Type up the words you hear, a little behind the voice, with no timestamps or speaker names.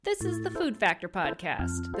This is the Food Factor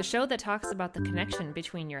Podcast, the show that talks about the connection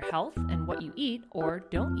between your health and what you eat or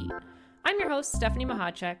don't eat. I'm your host, Stephanie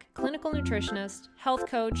Mahacek, clinical nutritionist, health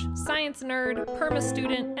coach, science nerd, perma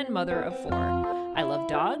student, and mother of 4. I love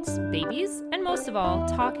dogs, babies, and most of all,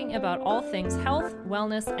 talking about all things health,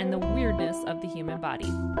 wellness, and the weirdness of the human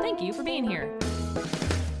body. Thank you for being here.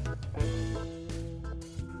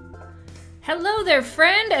 Hello there,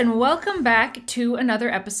 friend, and welcome back to another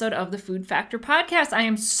episode of the Food Factor Podcast. I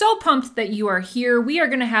am so pumped that you are here. We are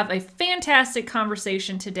going to have a fantastic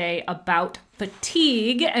conversation today about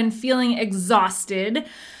fatigue and feeling exhausted.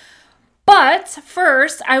 But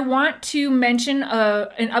first, I want to mention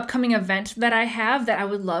an upcoming event that I have that I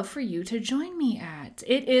would love for you to join me at.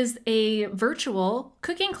 It is a virtual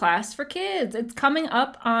cooking class for kids. It's coming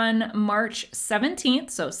up on March 17th,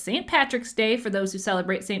 so St. Patrick's Day for those who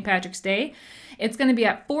celebrate St. Patrick's Day. It's going to be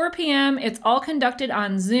at 4 p.m. It's all conducted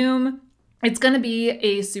on Zoom. It's going to be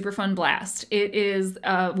a super fun blast. It is,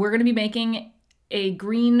 we're going to be making a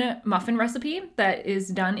green muffin recipe that is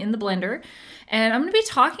done in the blender. And I'm going to be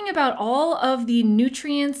talking about all of the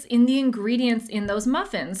nutrients in the ingredients in those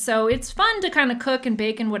muffins. So it's fun to kind of cook and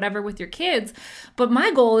bake and whatever with your kids. But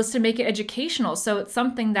my goal is to make it educational. So it's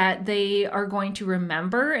something that they are going to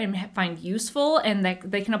remember and find useful and that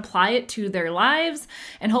they can apply it to their lives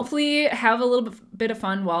and hopefully have a little bit of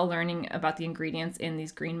fun while learning about the ingredients in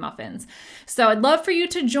these green muffins. So I'd love for you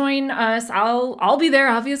to join us. I'll be there,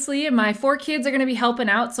 obviously. And my 4 kids are going to be helping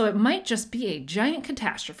out. So it might just be a giant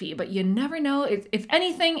catastrophe, but you never know. If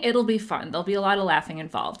anything, it'll be fun. There'll be a lot of laughing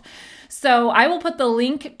involved. So I will put the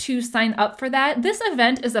link to sign up for that. This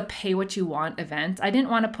event is a pay what you want event. I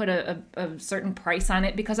didn't want to put a certain price on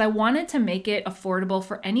it because I wanted to make it affordable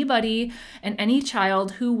for anybody and any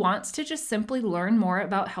child who wants to just simply learn more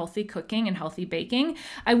about healthy cooking and healthy baking.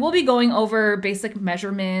 I will be going over basic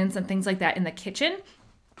measurements and things like that in the kitchen.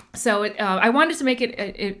 So I wanted to make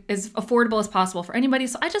it as affordable as possible for anybody.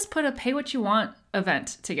 So I just put a pay what you want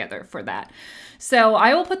event together for that. So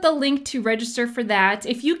I will put the link to register for that.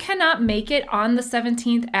 If you cannot make it on the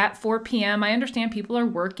 17th at 4 p.m., I understand people are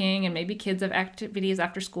working and maybe kids have activities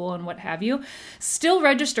after school and what have you. Still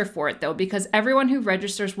register for it though, because everyone who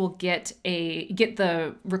registers will get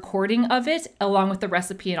the recording of it along with the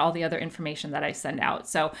recipe and all the other information that I send out.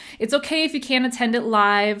 So it's okay if you can't attend it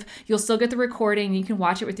live. You'll still get the recording. You can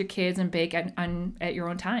watch it with your kids and bake at your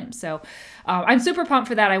own time. So I'm super pumped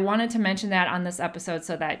for that. I wanted to mention that on this episode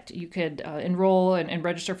so that you could enroll and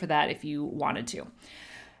register for that if you wanted to.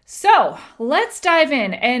 So let's dive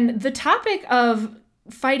in. And the topic of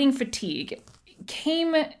fighting fatigue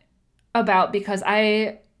came about because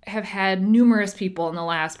I have had numerous people in the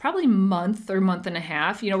last probably month or month and a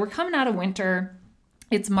half. We're coming out of winter.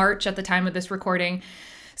 It's March at the time of this recording.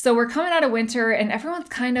 So we're coming out of winter and everyone's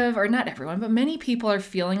or not everyone, but many people are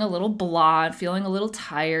feeling a little blah, feeling a little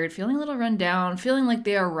tired, feeling a little run down, feeling like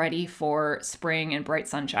they are ready for spring and bright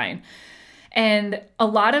sunshine. And a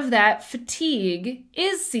lot of that fatigue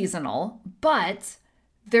is seasonal, but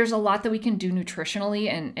there's a lot that we can do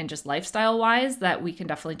nutritionally and just lifestyle-wise that we can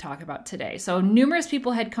definitely talk about today. So numerous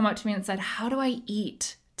people had come up to me and said, how do I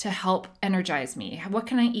eat to help energize me? What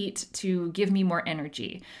can I eat to give me more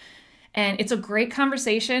energy? And it's a great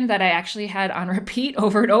conversation that I actually had on repeat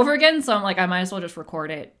over and over again. So I'm like, I might as well just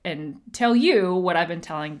record it and tell you what I've been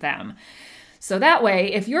telling them. So that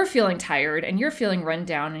way, if you're feeling tired and you're feeling run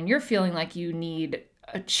down and you're feeling like you need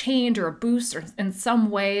a change or a boost or in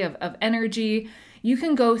some way of energy, you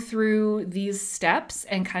can go through these steps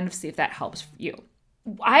and kind of see if that helps you.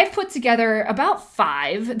 I've put together about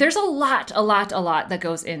 5. There's a lot that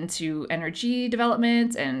goes into energy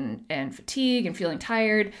development and fatigue and feeling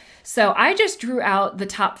tired. So I just drew out the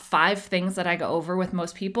top 5 things that I go over with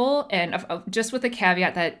most people. And just with the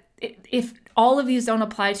caveat that if all of these don't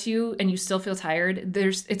apply to you and you still feel tired,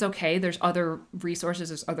 it's okay. There's other resources,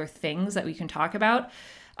 there's other things that we can talk about.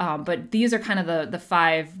 But these are kind of the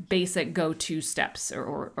 5 basic go-to steps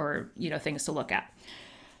or things to look at.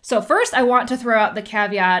 So first, I want to throw out the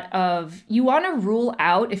caveat of you want to rule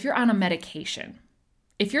out if you're on a medication.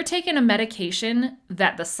 If you're taking a medication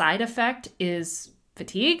that the side effect is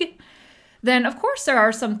fatigue, then of course there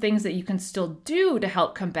are some things that you can still do to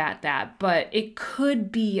help combat that, but it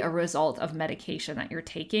could be a result of medication that you're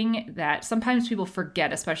taking that sometimes people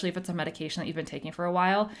forget, especially if it's a medication that you've been taking for a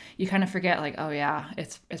while. You kind of forget like, oh yeah,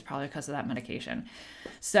 it's probably because of that medication.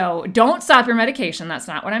 So don't stop your medication. That's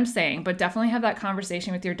not what I'm saying, but definitely have that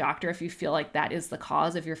conversation with your doctor if you feel like that is the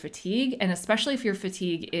cause of your fatigue. And especially if your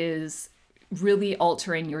fatigue is really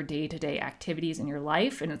altering your day-to-day activities in your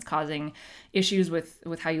life and it's causing issues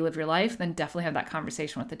with how you live your life, then definitely have that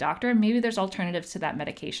conversation with the doctor. And maybe there's alternatives to that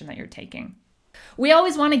medication that you're taking. we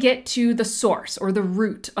always want to get to the source or the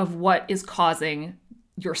root of what is causing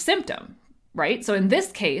your symptom, right? So in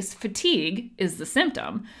this case, fatigue is the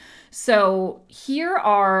symptom. So here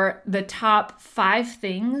are the top 5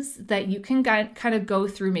 things that you can kind of go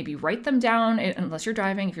through, maybe write them down, unless you're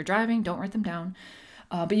driving. If you're driving, don't write them down.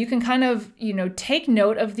 But you can kind of, take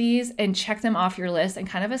note of these and check them off your list and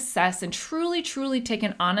kind of assess and truly, truly take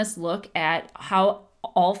an honest look at how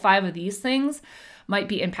all 5 of these things might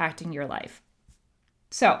be impacting your life.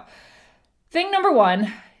 So, thing number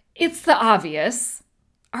 1, it's the obvious.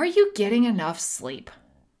 Are you getting enough sleep?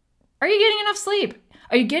 Are you getting enough sleep?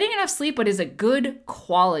 Are you getting enough sleep, but is it good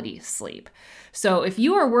quality sleep? So if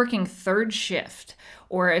you are working 3rd shift,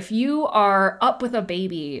 or if you are up with a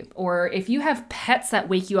baby, or if you have pets that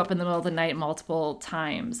wake you up in the middle of the night multiple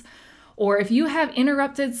times, or if you have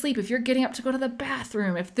interrupted sleep, if you're getting up to go to the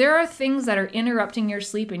bathroom, if there are things that are interrupting your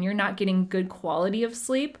sleep and you're not getting good quality of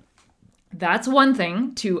sleep, that's one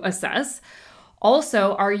thing to assess.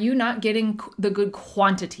 Also, are you not getting the good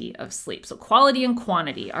quantity of sleep? So quality and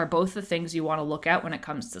quantity are both the things you want to look at when it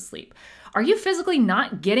comes to sleep. Are you physically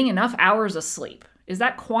not getting enough hours of sleep? Is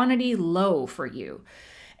that quantity low for you?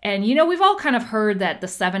 And we've all kind of heard that the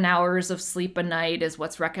 7 hours of sleep a night is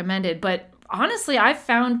what's recommended, but honestly, I've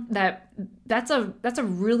found that that's a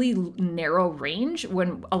really narrow range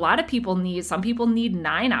when a lot of people some people need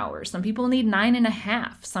 9 hours, some people need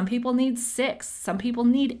 9.5, some people need 6, some people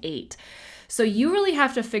need 8. So you really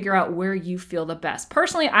have to figure out where you feel the best.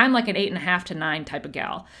 Personally, I'm like an 8.5 to 9 type of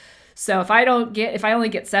gal. So if I only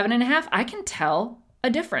get 7.5, I can tell a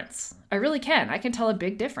difference. I really can. I can tell a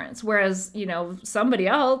big difference. Whereas, somebody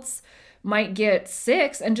else might get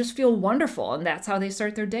 6 and just feel wonderful. And that's how they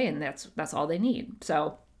start their day. And that's all they need.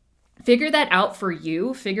 So figure that out for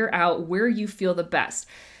you. Figure out where you feel the best.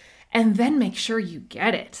 And then make sure you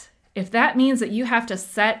get it. If that means that you have to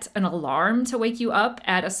set an alarm to wake you up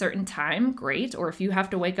at a certain time, great. Or if you have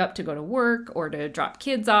to wake up to go to work or to drop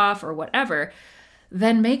kids off or whatever,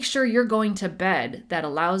 then make sure you're going to bed that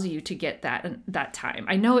allows you to get that time.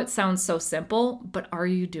 I know it sounds so simple, but are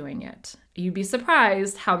you doing it? You'd be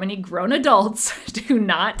surprised how many grown adults do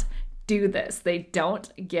not do this. They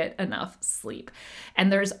don't get enough sleep.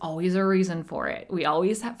 And there's always a reason for it. We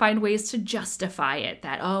always find ways to justify it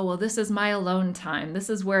that, oh, well, this is my alone time. This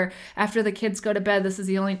is where after the kids go to bed, this is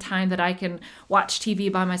the only time that I can watch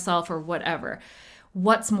TV by myself or whatever.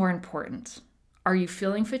 What's more important? Are you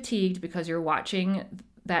feeling fatigued because you're watching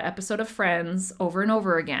that episode of Friends over and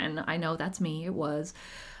over again? I know that's me. It was.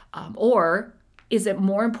 Or is it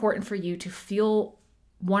more important for you to feel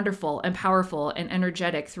wonderful and powerful and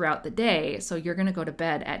energetic throughout the day, so you're going to go to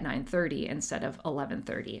bed at 9:30 instead of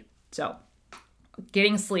 11:30? So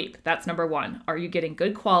getting sleep, that's number 1. Are you getting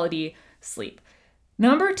good quality sleep?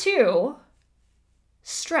 Number 2,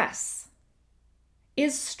 stress.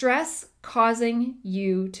 Is stress causing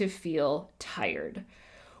you to feel tired?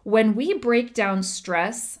 When we break down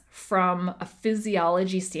stress from a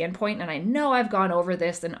physiology standpoint, and I know I've gone over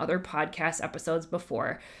this in other podcast episodes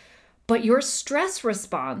before, but your stress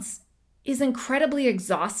response is incredibly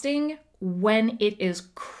exhausting when it is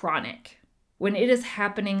chronic, when it is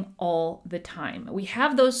happening all the time. We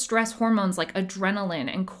have those stress hormones like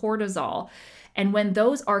adrenaline and cortisol. And when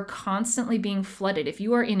those are constantly being flooded, if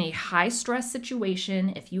you are in a high stress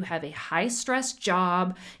situation, if you have a high stress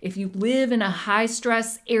job, if you live in a high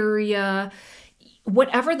stress area,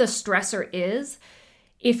 whatever the stressor is,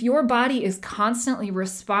 if your body is constantly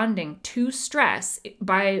responding to stress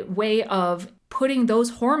by way of putting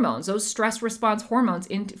those hormones, those stress response hormones,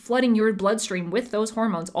 into flooding your bloodstream with those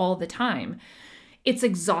hormones all the time, it's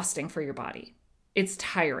exhausting for your body. It's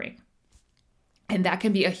tiring. And that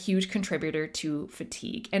can be a huge contributor to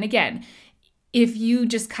fatigue. And again, if you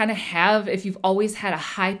just kind of if you've always had a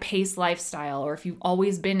high paced lifestyle, or if you've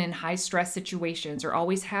always been in high stress situations, or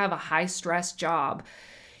always have a high stress job,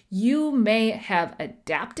 you may have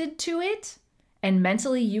adapted to it and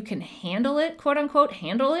mentally you can handle it, quote unquote,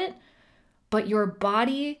 handle it, but your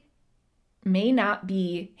body may not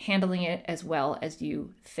be handling it as well as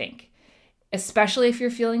you think, especially if you're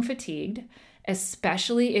feeling fatigued,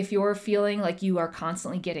 especially if you're feeling like you are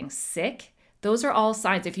constantly getting sick. Those are all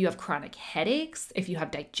signs. If you have chronic headaches, if you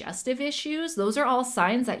have digestive issues, those are all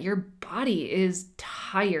signs that your body is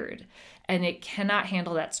tired and it cannot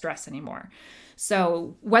handle that stress anymore.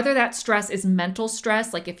 So whether that stress is mental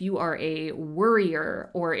stress, like if you are a worrier,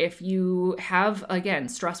 or if you have, again,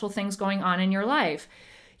 stressful things going on in your life,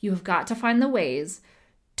 you have got to find the ways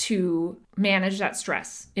to manage that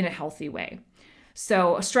stress in a healthy way.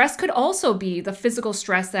 So stress could also be the physical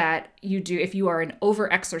stress that you do if you are an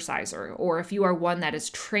over-exerciser, or if you are one that is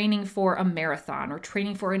training for a marathon or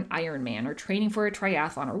training for an Ironman or training for a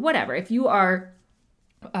triathlon or whatever. If you are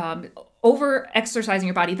over-exercising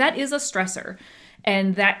your body, that is a stressor.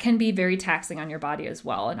 And that can be very taxing on your body as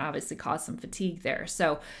well, and obviously cause some fatigue there.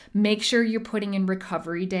 So make sure you're putting in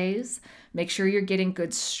recovery days. Make sure you're getting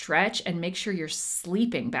good stretch, and make sure you're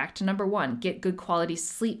sleeping. Back to number one, get good quality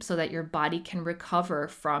sleep so that your body can recover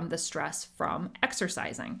from the stress from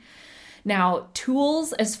exercising. Now,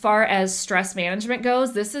 tools as far as stress management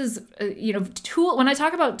goes, this is, when I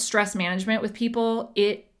talk about stress management with people,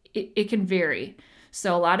 it can vary.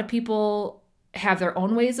 So a lot of people have their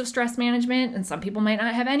own ways of stress management, and some people might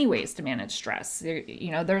not have any ways to manage stress.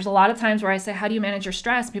 There's a lot of times where I say, how do you manage your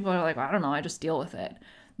stress? People are like, well, I don't know, I just deal with it.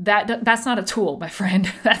 That's not a tool, my friend.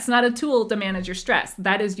 That's not a tool to manage your stress.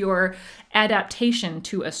 That is your adaptation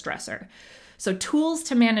to a stressor. So tools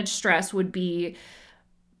to manage stress would be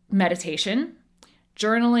meditation,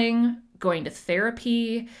 journaling, going to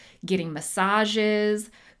therapy, getting massages,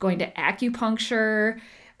 going to acupuncture,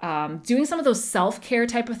 doing some of those self-care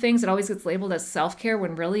type of things. It always gets labeled as self-care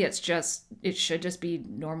when really it should just be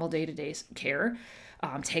normal day-to-day care.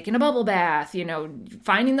 Taking a bubble bath,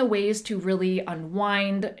 finding the ways to really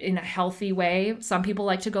unwind in a healthy way. Some people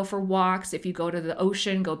like to go for walks. If you go to the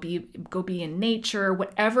ocean, go be in nature,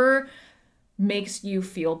 whatever makes you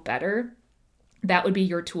feel better. That would be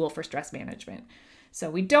your tool for stress management. So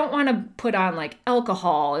we don't want to put on like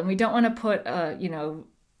alcohol, and we don't want to put,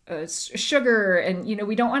 sugar, and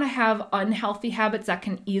we don't want to have unhealthy habits that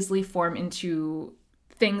can easily form into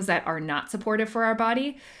things that are not supportive for our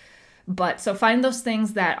body. But so find those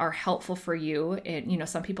things that are helpful for you. And,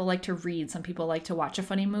 some people like to read, some people like to watch a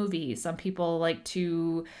funny movie, some people like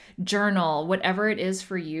to journal, whatever it is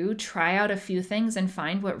for you. Try out a few things and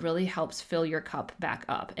find what really helps fill your cup back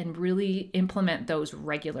up, and really implement those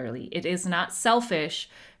regularly. It is not selfish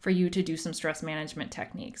for you to do some stress management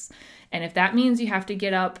techniques. And if that means you have to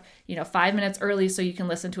get up, 5 minutes early so you can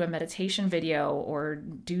listen to a meditation video or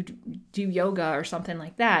do yoga or something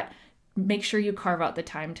like that, make sure you carve out the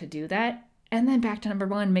time to do that. And then back to number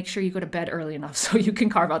one, make sure you go to bed early enough so you can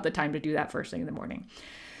carve out the time to do that first thing in the morning.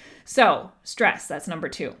 So stress, that's number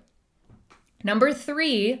two. Number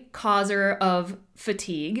three, causer of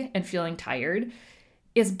fatigue and feeling tired,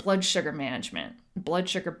 is blood sugar management, blood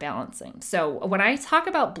sugar balancing. So when I talk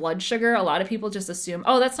about blood sugar, a lot of people just assume,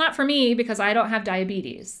 oh, that's not for me because I don't have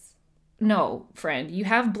diabetes. No, friend, you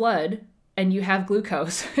have blood and you have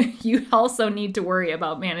glucose. You also need to worry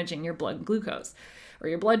about managing your blood glucose or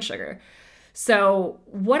your blood sugar. So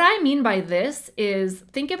what I mean by this is,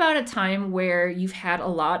 think about a time where you've had a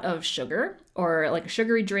lot of sugar, or like a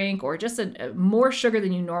sugary drink, or just a more sugar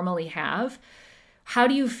than you normally have. How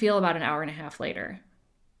do you feel about an hour and a half later?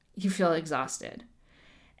 You feel exhausted.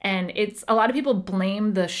 And a lot of people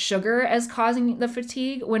blame the sugar as causing the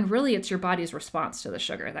fatigue, when really it's your body's response to the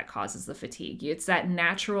sugar that causes the fatigue. It's that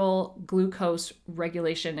natural glucose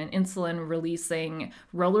regulation and insulin releasing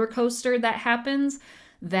roller coaster that happens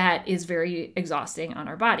that is very exhausting on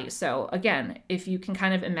our body. So again, if you can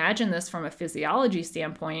kind of imagine this from a physiology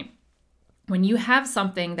standpoint, when you have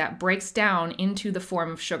something that breaks down into the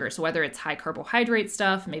form of sugar, so whether it's high carbohydrate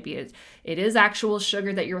stuff, maybe it is actual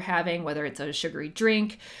sugar that you're having, whether it's a sugary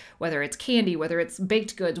drink, whether it's candy, whether it's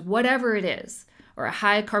baked goods, whatever it is, or a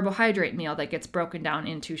high carbohydrate meal that gets broken down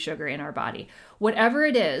into sugar in our body, whatever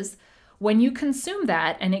it is, when you consume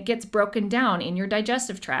that and it gets broken down in your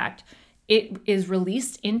digestive tract, it is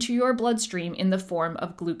released into your bloodstream in the form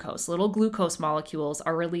of glucose. Little glucose molecules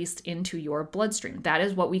are released into your bloodstream. That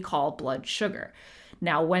is what we call blood sugar.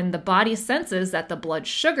 Now, when the body senses that the blood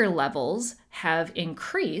sugar levels have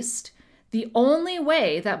increased, the only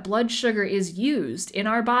way that blood sugar is used in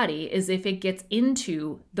our body is if it gets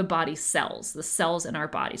into the body cells, the cells in our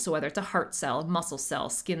body. So whether it's a heart cell, muscle cell,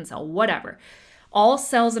 skin cell, whatever. All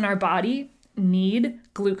cells in our body need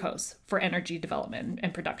glucose for energy development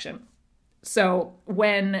and production. So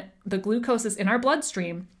when the glucose is in our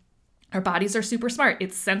bloodstream, our bodies are super smart.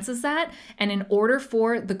 It senses that. And in order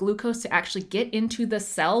for the glucose to actually get into the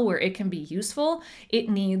cell where it can be useful, it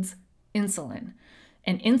needs insulin.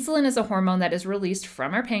 And insulin is a hormone that is released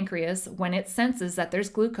from our pancreas when it senses that there's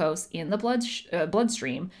glucose in the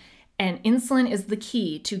bloodstream. And insulin is the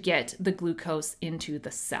key to get the glucose into the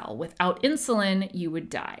cell. Without insulin, you would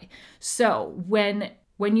die. So when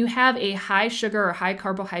you have a high sugar or high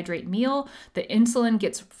carbohydrate meal, the insulin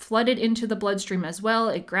gets flooded into the bloodstream as well.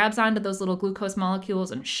 It grabs onto those little glucose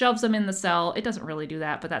molecules and shoves them in the cell. It doesn't really do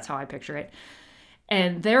that, but that's how I picture it.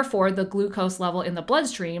 And therefore, the glucose level in the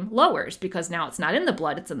bloodstream lowers because now it's not in the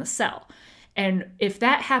blood, it's in the cell. And if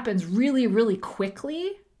that happens really, really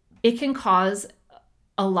quickly, it can cause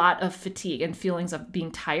a lot of fatigue and feelings of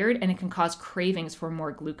being tired, and it can cause cravings for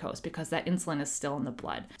more glucose because that insulin is still in the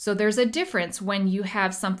blood. So there's a difference when you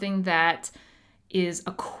have something that is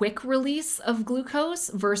a quick release of glucose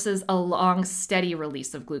versus a long, steady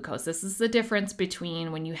release of glucose. This is the difference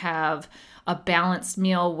between when you have a balanced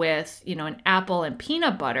meal with, an apple and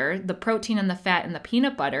peanut butter. The protein and the fat in the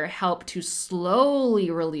peanut butter help to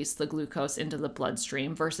slowly release the glucose into the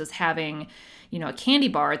bloodstream versus having, a candy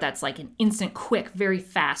bar that's like an instant, quick, very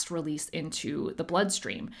fast release into the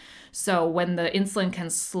bloodstream. So when the insulin can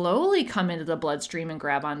slowly come into the bloodstream and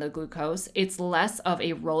grab onto the glucose, it's less of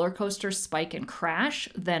a roller coaster spike and crash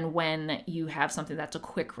than when you have something that's a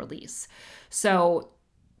quick release. So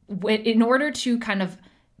in order to kind of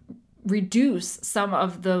reduce some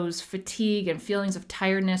of those fatigue and feelings of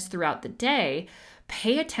tiredness throughout the day,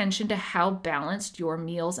 pay attention to how balanced your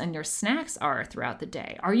meals and your snacks are throughout the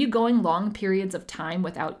day. Are you going long periods of time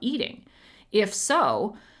without eating? If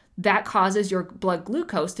so, that causes your blood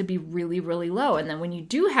glucose to be really, really low. And then when you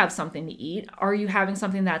do have something to eat, are you having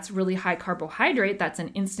something that's really high carbohydrate, that's an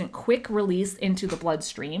instant quick release into the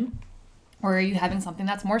bloodstream? Or are you having something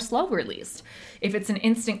that's more slow released? If it's an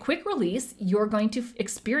instant quick release, you're going to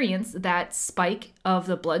experience that spike of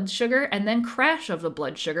the blood sugar and then crash of the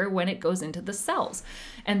blood sugar when it goes into the cells.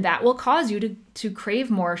 And that will cause you to crave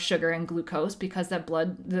more sugar and glucose because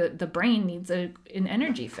the brain needs an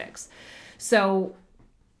energy fix. So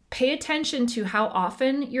pay attention to how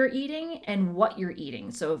often you're eating and what you're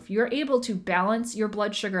eating. So if you're able to balance your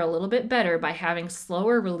blood sugar a little bit better by having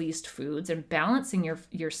slower released foods and balancing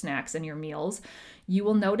your snacks and your meals, you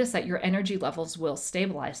will notice that your energy levels will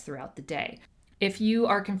stabilize throughout the day. If you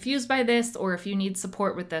are confused by this or if you need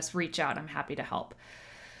support with this, reach out. I'm happy to help.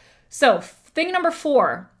 So thing number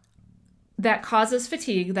 4 that causes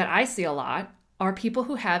fatigue that I see a lot are people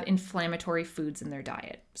who have inflammatory foods in their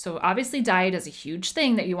diet. So obviously diet is a huge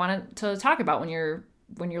thing that you want to talk about when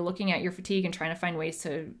you're looking at your fatigue and trying to find ways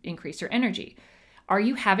to increase your energy. Are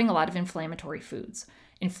you having a lot of inflammatory foods?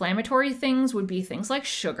 Inflammatory things would be things like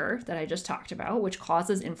sugar that I just talked about, which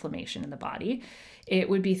causes inflammation in the body. It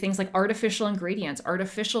would be things like artificial ingredients,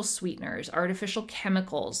 artificial sweeteners, artificial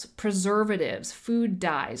chemicals, preservatives, food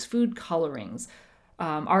dyes, food colorings.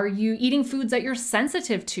 Are you eating foods that you're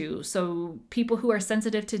sensitive to? So people who are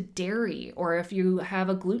sensitive to dairy, or if you have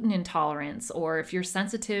a gluten intolerance, or if you're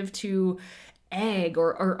sensitive to egg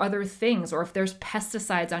or other things, or if there's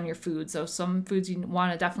pesticides on your food. So some foods you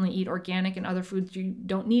want to definitely eat organic and other foods you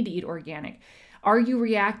don't need to eat organic. Are you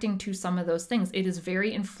reacting to some of those things? It is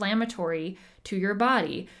very inflammatory to your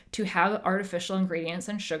body to have artificial ingredients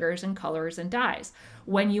and sugars and colors and dyes.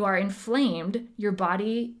 When you are inflamed, your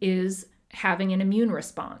body is having an immune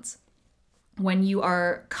response. When you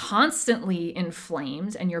are constantly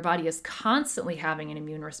inflamed and your body is constantly having an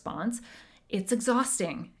immune response, it's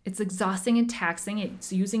exhausting. It's exhausting and taxing.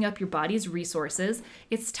 It's using up your body's resources.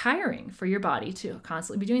 It's tiring for your body to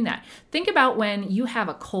constantly be doing that. Think about when you have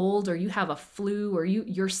a cold or you have a flu or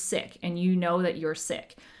you're sick and you know that you're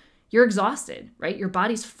sick. You're exhausted, right? Your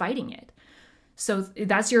body's fighting it. So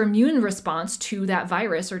that's your immune response to that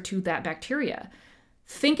virus or to that bacteria.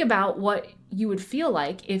 Think about what you would feel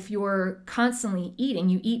like if you're constantly eating.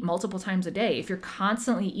 You eat multiple times a day. If you're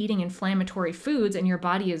constantly eating inflammatory foods and your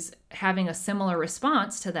body is having a similar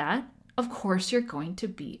response to that, of course you're going to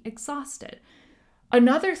be exhausted.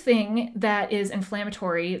 Another thing that is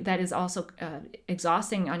inflammatory that is also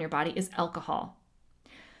exhausting on your body is alcohol.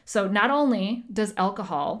 So not only does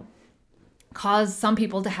alcohol cause some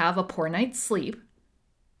people to have a poor night's sleep,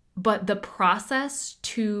 but the process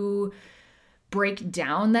to break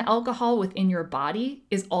down the alcohol within your body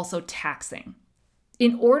is also taxing.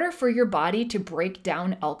 In order for your body to break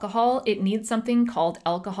down alcohol, it needs something called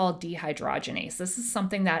alcohol dehydrogenase. This is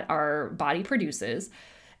something that our body produces.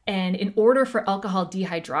 And in order for alcohol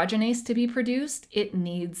dehydrogenase to be produced, it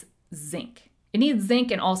needs zinc. It needs zinc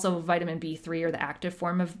and also vitamin B3, or the active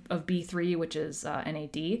form of B3, which is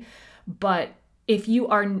NAD. But if you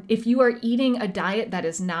are eating a diet that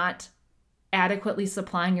is not adequately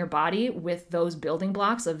supplying your body with those building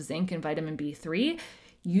blocks of zinc and vitamin B3,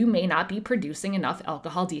 you may not be producing enough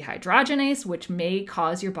alcohol dehydrogenase, which may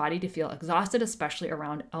cause your body to feel exhausted, especially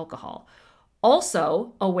around alcohol.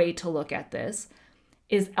 Also, a way to look at this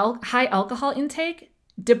is high alcohol intake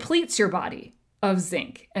depletes your body of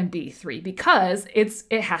zinc and B3 because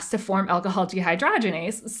it has to form alcohol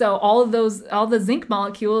dehydrogenase. So all the zinc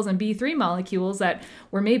molecules and B3 molecules that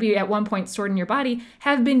were maybe at one point stored in your body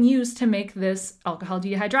have been used to make this alcohol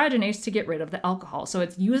dehydrogenase to get rid of the alcohol. So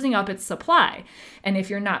it's using up its supply. And if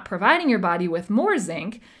you're not providing your body with more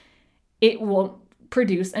zinc, it won't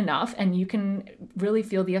produce enough, and you can really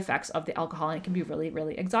feel the effects of the alcohol, and it can be really,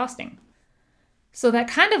 really exhausting. So that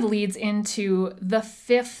kind of leads into the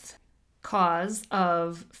fifth cause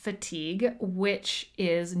of fatigue, which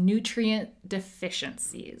is nutrient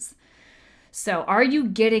deficiencies. So are you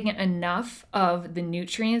getting enough of the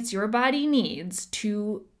nutrients your body needs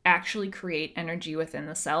to actually create energy within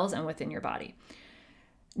the cells and within your body?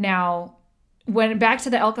 Now, when back to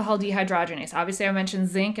the alcohol dehydrogenase, obviously I mentioned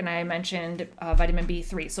zinc and I mentioned vitamin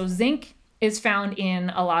B3. So zinc is found in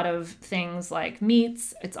a lot of things like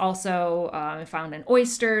meats. It's also found in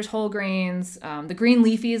oysters, whole grains. The green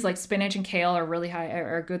leafies like spinach and kale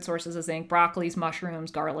are good sources of zinc. Broccolis,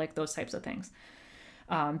 mushrooms, garlic, those types of things.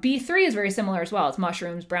 B3 is very similar as well. It's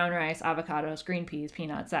mushrooms, brown rice, avocados, green peas,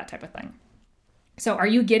 peanuts, that type of thing. So are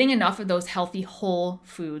you getting enough of those healthy whole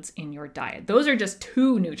foods in your diet? Those are just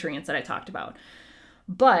 2 nutrients that I talked about.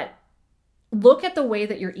 But look at the way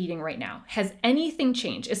that you're eating right now. Has anything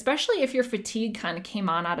changed? Especially if your fatigue kind of came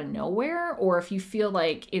on out of nowhere, or if you feel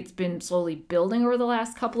like it's been slowly building over the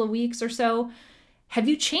last couple of weeks or so. Have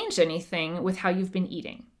you changed anything with how you've been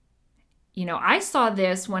eating? You know, I saw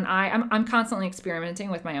this when I'm constantly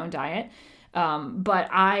experimenting with my own diet, but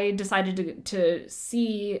I decided to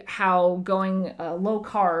see how going low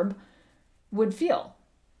carb would feel.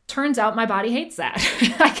 Turns out my body hates that.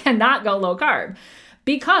 I cannot go low carb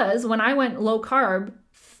because when I went low carb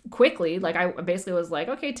quickly, like I basically was like,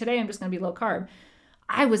 okay, today I'm just going to be low carb.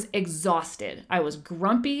 I was exhausted. I was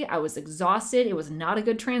grumpy. I was exhausted. It was not a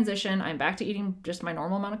good transition. I'm back to eating just my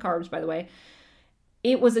normal amount of carbs, by the way.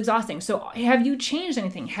 It was exhausting. So have you changed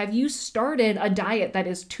anything? Have you started a diet that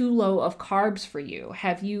is too low of carbs for you?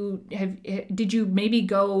 Did you maybe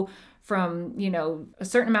go from, a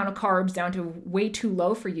certain amount of carbs down to way too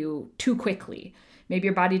low for you too quickly? Maybe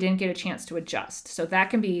your body didn't get a chance to adjust. So that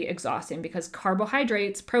can be exhausting because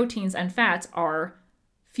carbohydrates, proteins, and fats are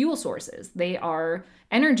fuel sources. They are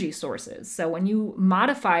energy sources. So when you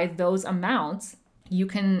modify those amounts, you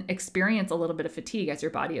can experience a little bit of fatigue as your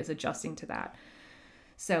body is adjusting to that.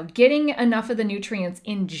 So getting enough of the nutrients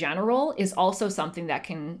in general is also something that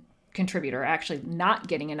can contribute, or actually not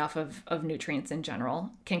getting enough of nutrients in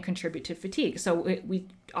general can contribute to fatigue. So we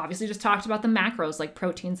obviously just talked about the macros like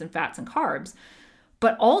proteins and fats and carbs,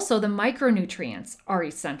 but also the micronutrients are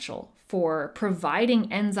essential for providing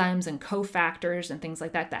enzymes and cofactors and things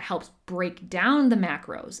like that helps break down the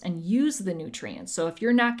macros and use the nutrients. So if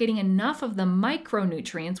you're not getting enough of the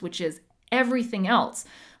micronutrients, which is everything else,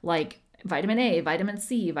 like vitamin A, vitamin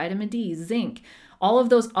C, vitamin D, zinc, all of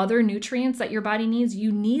those other nutrients that your body needs,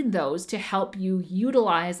 you need those to help you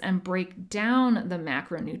utilize and break down the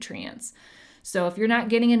macronutrients. So if you're not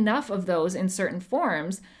getting enough of those in certain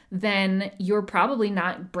forms, then you're probably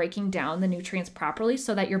not breaking down the nutrients properly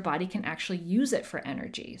so that your body can actually use it for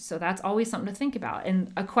energy. So that's always something to think about.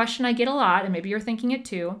 And a question I get a lot, and maybe you're thinking it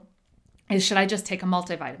too, is should I just take a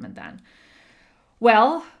multivitamin then?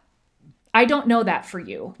 Well, I don't know that for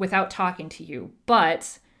you without talking to you,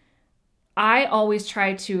 but I always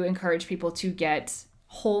try to encourage people to get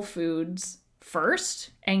whole foods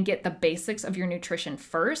first and get the basics of your nutrition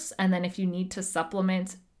first. And then if you need to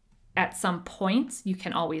supplement at some point, you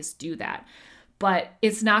can always do that. But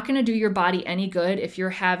it's not going to do your body any good if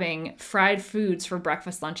you're having fried foods for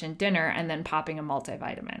breakfast, lunch, and dinner and then popping a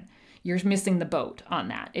multivitamin. You're missing the boat on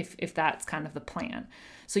that if that's kind of the plan.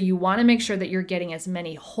 So you want to make sure that you're getting as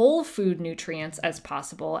many whole food nutrients as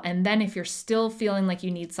possible. And then if you're still feeling like you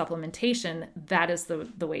need supplementation, that is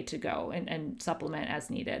the way to go and supplement as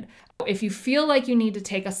needed. If you feel like you need to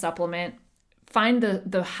take a supplement, find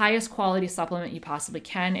the highest quality supplement you possibly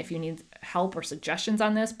can. If you need help or suggestions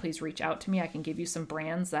on this, please reach out to me. I can give you some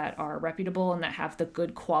brands that are reputable and that have the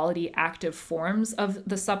good quality active forms of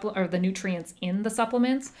the nutrients in the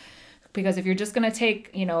supplements. Because if you're just going to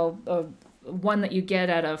take, one that you get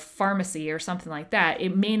at a pharmacy or something like that,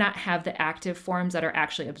 it may not have the active forms that are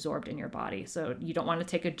actually absorbed in your body. So you don't want to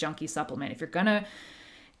take a junky supplement. If you're going to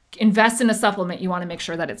invest in a supplement, you want to make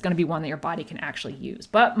sure that it's going to be one that your body can actually use.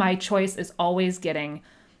 But my choice is always getting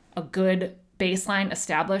a good baseline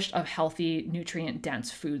established of healthy,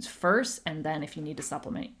 nutrient-dense foods first. And then if you need to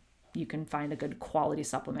supplement, you can find a good quality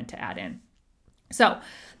supplement to add in. So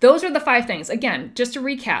those are the 5 things. Again, just to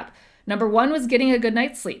recap, number 1 was getting a good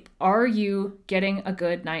night's sleep. Are you getting a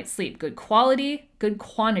good night's sleep? Good quality, good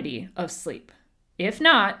quantity of sleep. If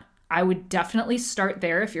not, I would definitely start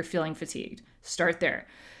there if you're feeling fatigued. Start there.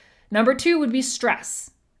 Number 2 would be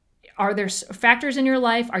stress. Are there factors in your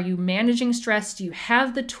life? Are you managing stress? Do you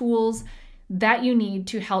have the tools that you need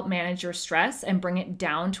to help manage your stress and bring it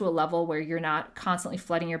down to a level where you're not constantly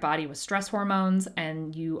flooding your body with stress hormones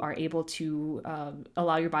and you are able to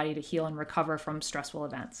allow your body to heal and recover from stressful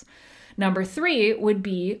events. Number 3 would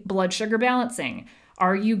be blood sugar balancing.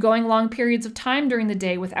 Are you going long periods of time during the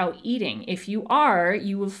day without eating? If you are,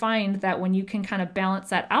 you will find that when you can kind of balance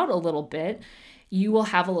that out a little bit, you will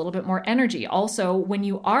have a little bit more energy. Also, when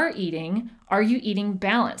you are eating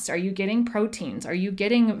balanced? Are you getting proteins? Are you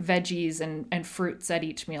getting veggies and fruits at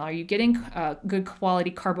each meal? Are you getting good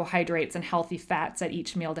quality carbohydrates and healthy fats at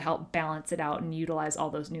each meal to help balance it out and utilize all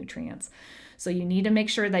those nutrients? So you need to make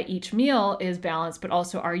sure that each meal is balanced, but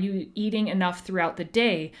also are you eating enough throughout the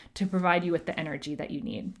day to provide you with the energy that you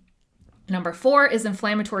need? Number 4 is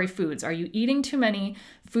inflammatory foods. Are you eating too many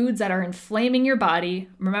foods that are inflaming your body?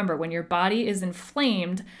 Remember, when your body is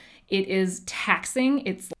inflamed, it is taxing,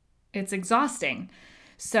 it's exhausting.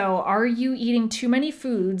 So are you eating too many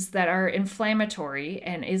foods that are inflammatory?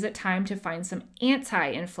 And is it time to find some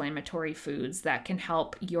anti-inflammatory foods that can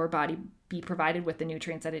help your body be provided with the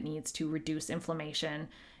nutrients that it needs to reduce inflammation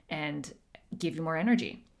and give you more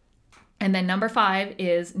energy? And then number 5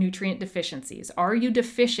 is nutrient deficiencies. Are you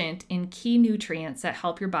deficient in key nutrients that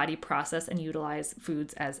help your body process and utilize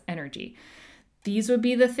foods as energy? These would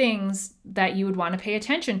be the things that you would want to pay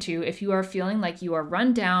attention to if you are feeling like you are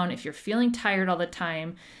run down, if you're feeling tired all the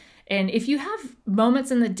time. And if you have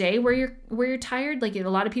moments in the day where you're tired, like a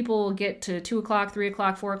lot of people will get to 2 o'clock, 3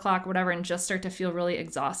 o'clock, 4 o'clock, whatever, and just start to feel really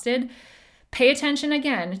exhausted. Pay attention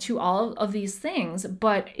again to all of these things,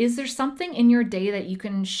 but is there something in your day that you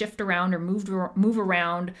can shift around or move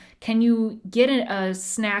around? Can you get a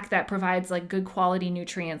snack that provides like good quality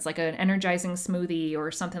nutrients, like an energizing smoothie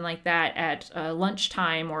or something like that at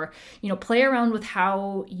lunchtime, or, play around with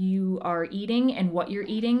how you are eating and what you're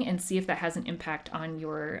eating and see if that has an impact on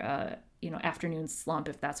your, afternoon slump,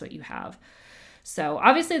 if that's what you have. So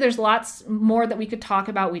obviously there's lots more that we could talk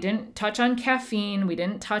about. We didn't touch on caffeine. We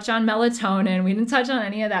didn't touch on melatonin. We didn't touch on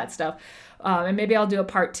any of that stuff. And maybe I'll do a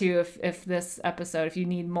part 2 if you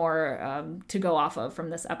need more to go off of from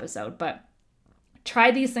this episode. But try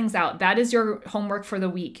these things out. That is your homework for the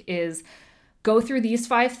week, is go through these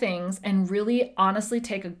 5 things and really honestly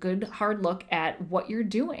take a good hard look at what you're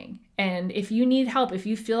doing. And if you need help, if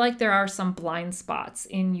you feel like there are some blind spots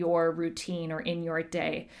in your routine or in your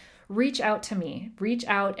day, reach out to me. Reach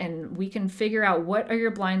out and we can figure out what are your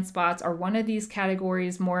blind spots. Are one of these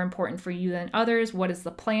categories more important for you than others? What is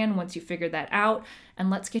the plan once you figure that out? And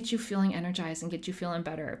let's get you feeling energized and get you feeling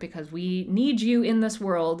better, because we need you in this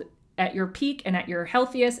world at your peak and at your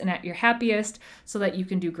healthiest and at your happiest so that you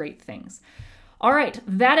can do great things. All right,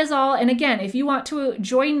 that is all. And again, if you want to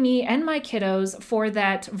join me and my kiddos for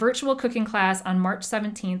that virtual cooking class on March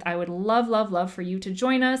 17th, I would love, love, love for you to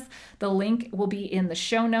join us. The link will be in the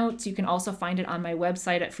show notes. You can also find it on my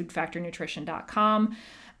website at foodfactornutrition.com.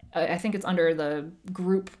 I think it's under the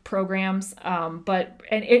group programs. But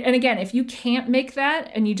again, if you can't make that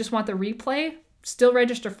and you just want the replay, still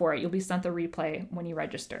register for it. You'll be sent the replay when you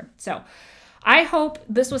register. So I hope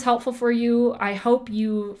this was helpful for you. I hope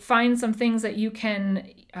you find some things that you can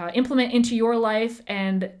implement into your life,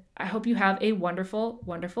 and I hope you have a wonderful,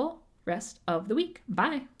 wonderful rest of the week.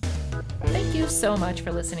 Bye. Thank you so much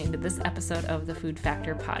for listening to this episode of the Food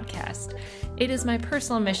Factor podcast. It is my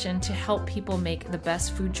personal mission to help people make the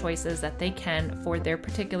best food choices that they can for their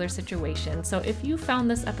particular situation. So if you found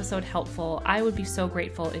this episode helpful, I would be so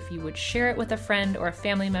grateful if you would share it with a friend or a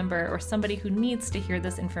family member or somebody who needs to hear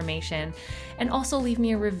this information, and also leave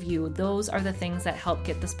me a review. Those are the things that help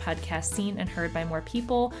get this podcast seen and heard by more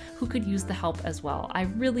people who could use the help as well. I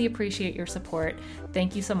really appreciate your support.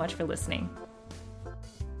 Thank you so much for listening.